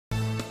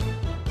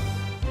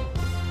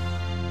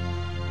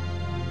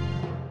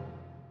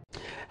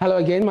Hello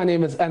again, my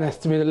name is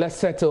Ernest. Let's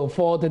settle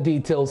for the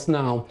details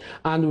now.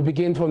 And we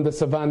begin from the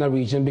Savannah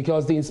region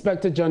because the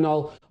Inspector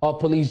General of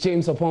Police,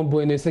 James Oppong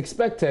Boanuh, is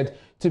expected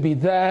to be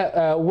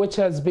there, which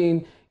has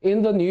been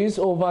in the news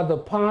over the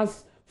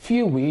past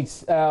few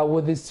weeks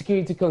with the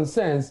security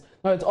concerns.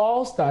 Now, it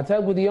all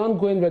started with the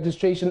ongoing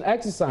registration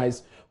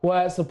exercise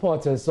where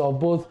supporters of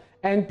both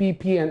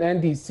NPP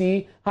and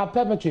NDC have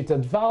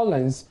perpetrated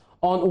violence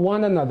on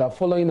one another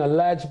following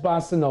alleged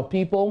busing of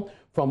people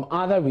from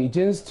other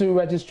regions to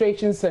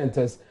registration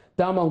centers.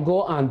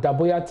 Damongo and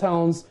Daboya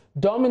towns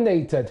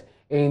dominated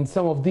in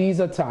some of these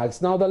attacks.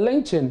 Now, the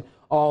lynching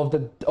of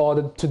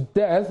to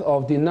death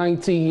of the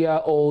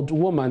 90-year-old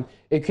woman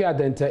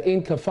Ekuadente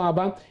in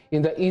Kafaba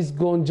in the East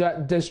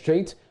Gonja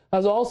district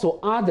has also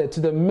added to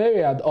the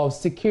myriad of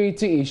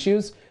security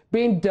issues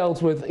being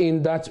dealt with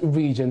in that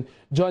region.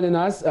 Joining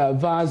us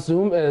via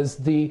Zoom is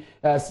the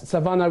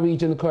Savannah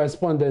Region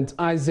correspondent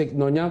Isaac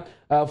Nonya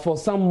for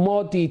some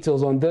more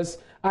details on this.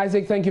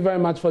 Isaac, thank you very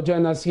much for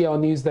joining us here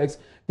on Newsdesk.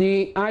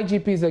 The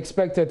IGP is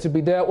expected to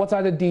be there. What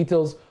are the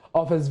details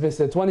of his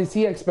visit? When is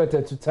he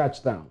expected to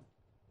touch down?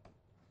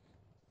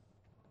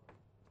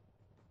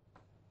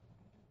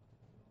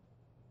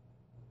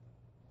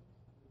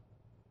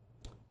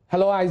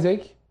 Hello,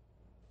 Isaac.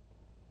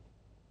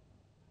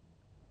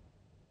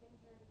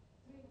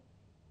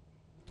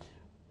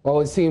 Well,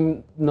 we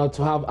seem not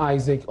to have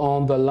Isaac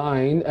on the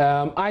line.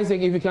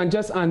 Isaac, if you can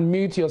just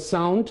unmute your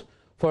sound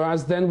for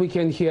us, then we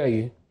can hear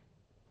you.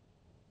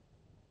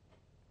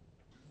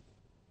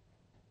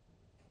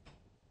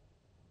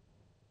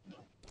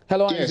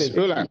 Hello, yes, Isaac.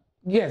 Roland.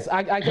 Yes,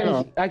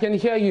 I can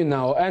hear you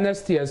now.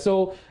 Ernest here.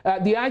 So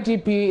the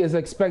IGP is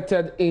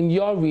expected in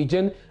your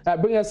region.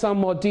 Bring us some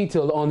more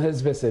detail on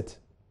his visit.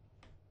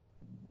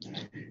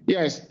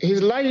 Yes, his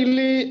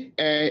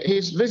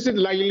visit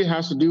likely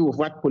has to do with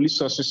what police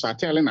sources are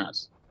telling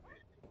us.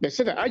 They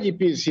said the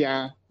IGP is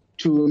here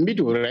to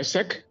meet with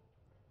RESEC,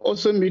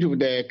 also meet with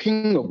the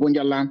King of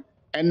Gonjaland,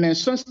 and then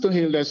Sunstone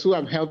Hilders who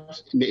have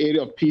helped in the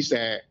area of peace,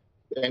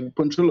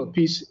 control of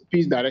peace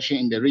direction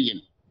in the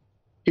region.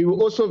 He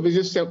will also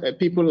visit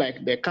people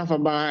like the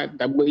Kafaba,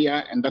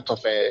 Daboya, and that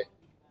of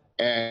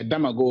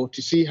Damago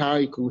to see how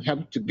he could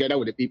help together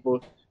with the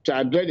people to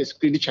address the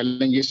security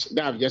challenges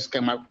that have just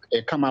come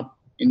up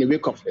in the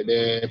wake of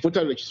the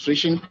voter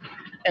registration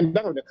and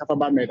that of the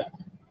Kafaba murder.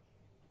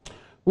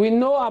 We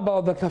know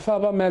about the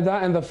Kafaba murder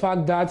and the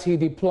fact that he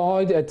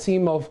deployed a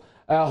team of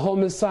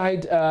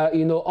homicide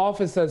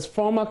officers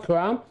from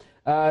Accra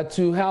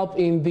to help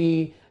in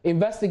the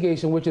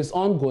investigation, which is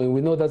ongoing. We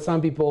know that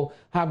some people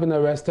have been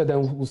arrested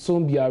and will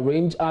soon be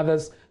arraigned,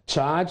 others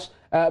charged.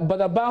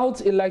 But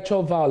about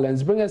electoral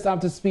violence, bring us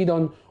up to speed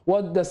on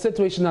what the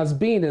situation has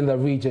been in the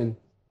region.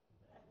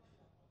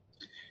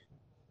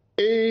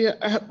 It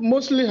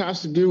mostly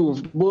has to do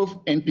with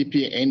both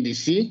NPP and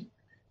NDC.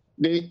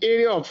 The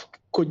area of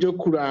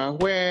Kojokura,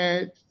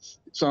 where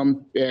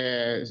some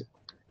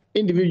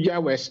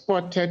individuals were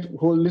spotted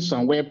holding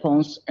some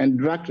weapons and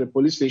dragged to the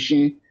police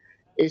station,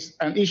 is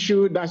an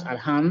issue that's at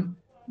hand.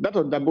 That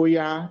of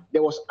Daboya,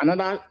 there was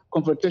another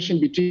confrontation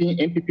between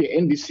NPP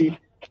and NDC,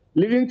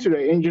 leading to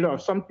the injury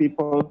of some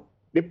people.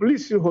 The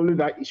police still holding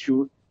that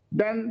issue.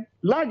 Then,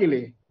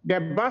 largely, the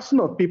busing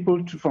of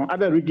people from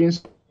other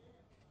regions.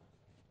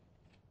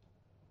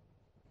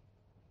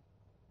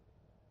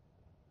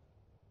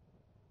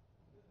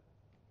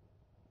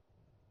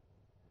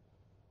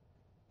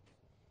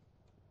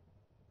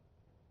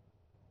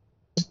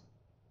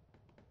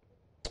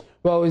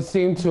 Well, we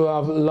seem to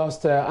have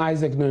lost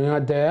Isaac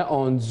Nunya there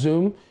on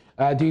Zoom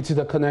due to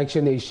the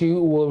connection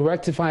issue. We'll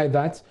rectify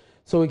that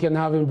so we can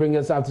have him bring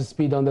us up to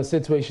speed on the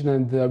situation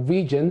in the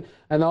region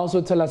and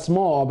also tell us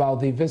more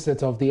about the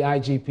visit of the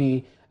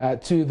IGP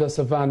to the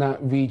Savannah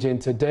region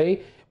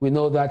today. We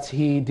know that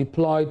he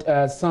deployed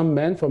some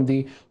men from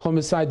the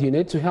homicide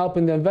unit to help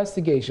in the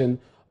investigation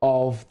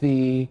of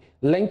the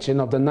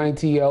lynching of the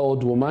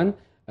 90-year-old woman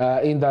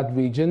in that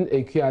region,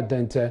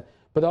 Ekuadente.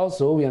 But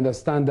also, we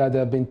understand that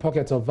there have been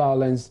pockets of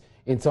violence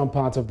in some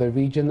parts of the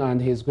region,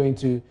 and he's going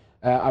to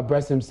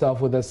abreast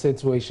himself with the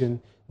situation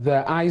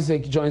there.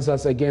 Isaac joins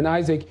us again.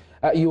 Isaac,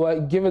 you are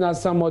giving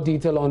us some more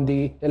detail on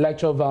the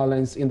electoral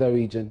violence in the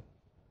region.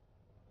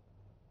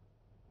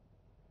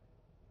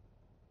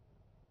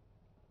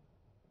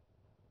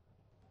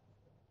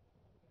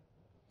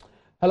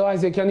 Hello,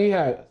 Isaac. Can you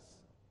hear us?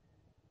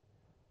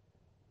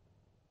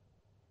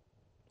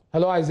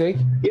 Hello, Isaac.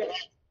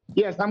 Yes.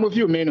 Yes, I'm with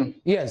you, Menu.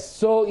 Yes,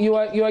 so you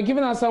are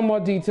giving us some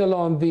more detail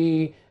on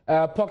the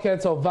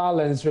pockets of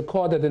violence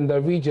recorded in the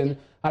region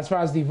as far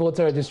as the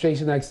voter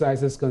registration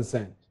exercise is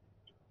concerned.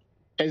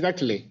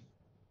 Exactly.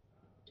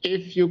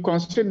 If you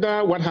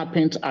consider what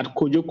happened at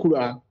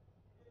Kojokura,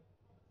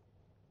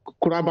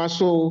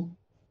 Kurabaso,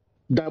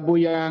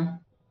 Daboya,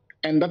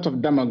 and that of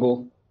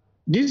Damago,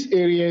 these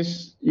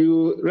areas,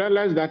 you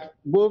realize that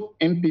both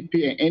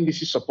NPP and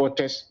NDC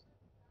supporters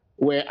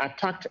were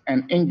attacked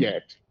and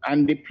injured,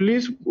 and the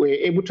police were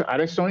able to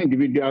arrest some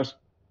individuals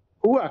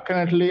who are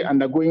currently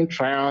undergoing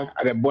trial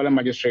at the Bola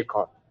Magistrate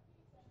Court.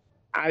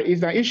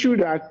 It's an issue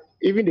that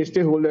even the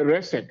stakeholder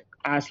RESEC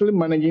are still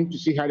managing to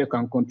see how they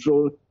can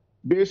control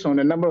based on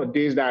the number of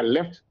days that are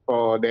left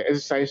for the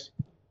exercise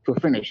to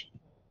finish.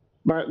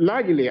 But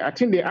largely, I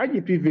think the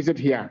IGP visit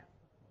here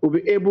will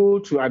be able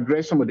to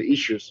address some of the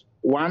issues.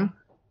 One,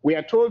 we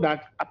are told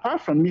that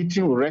apart from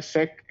meeting with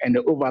RESEC and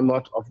the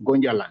overlord of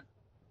Gonjaland,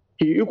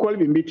 he equally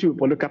be meeting with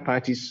political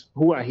parties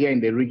who are here in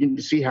the region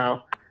to see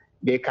how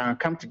they can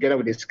come together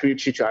with the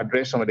security to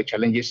address some of the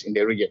challenges in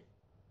the region.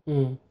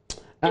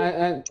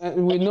 And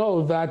we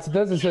know that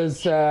this is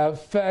his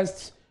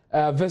first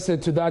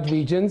visit to that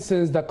region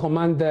since the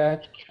command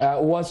there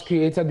was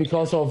created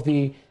because of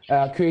the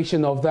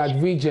creation of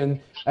that region.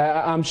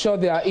 I'm sure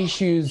there are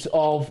issues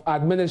of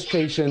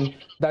administration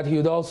that he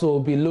would also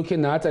be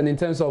looking at, and in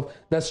terms of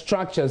the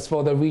structures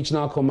for the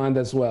regional command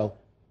as well.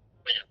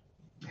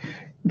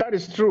 That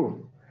is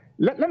true.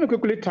 Let me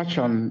quickly touch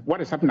on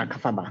what is happening at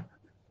Kafaba.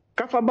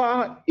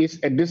 Kafaba is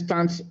a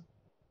distance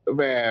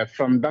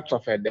from that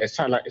of the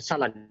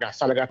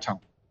Salaga town.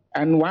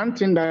 And one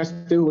thing that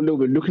still we'll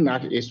be looking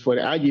at is for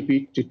the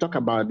IGP to talk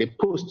about the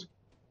post,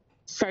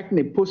 citing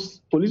a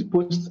police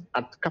post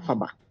at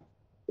Kafaba.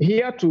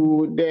 Here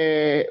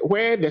to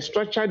where the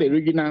structure the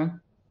regional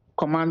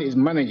command is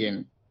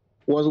managing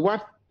was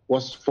what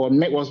was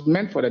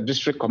meant for the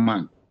district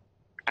command.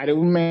 At the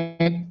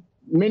moment,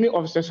 many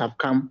officers have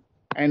come,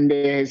 and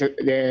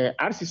the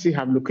RCC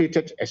have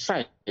located a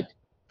site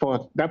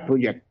for that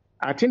project.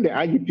 I think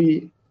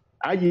the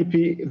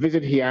IGP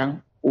visit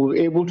here will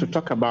be able to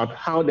talk about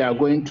how they are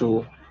going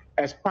to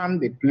expand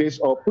the place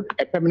or put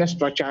a permanent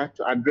structure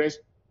to address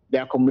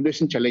the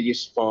accommodation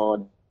challenges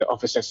for the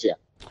officers here.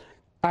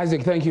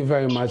 Isaac, thank you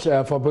very much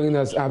for bringing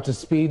us up to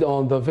speed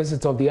on the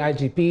visit of the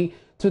IGP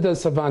to the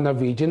Savannah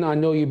region. I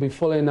know you'll be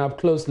following up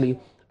closely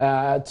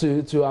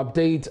to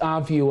update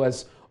our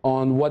viewers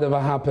on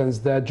whatever happens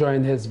there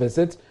during his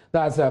visit.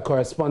 That's our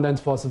correspondent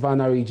for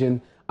Savannah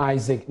region,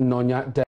 Isaac Nonya.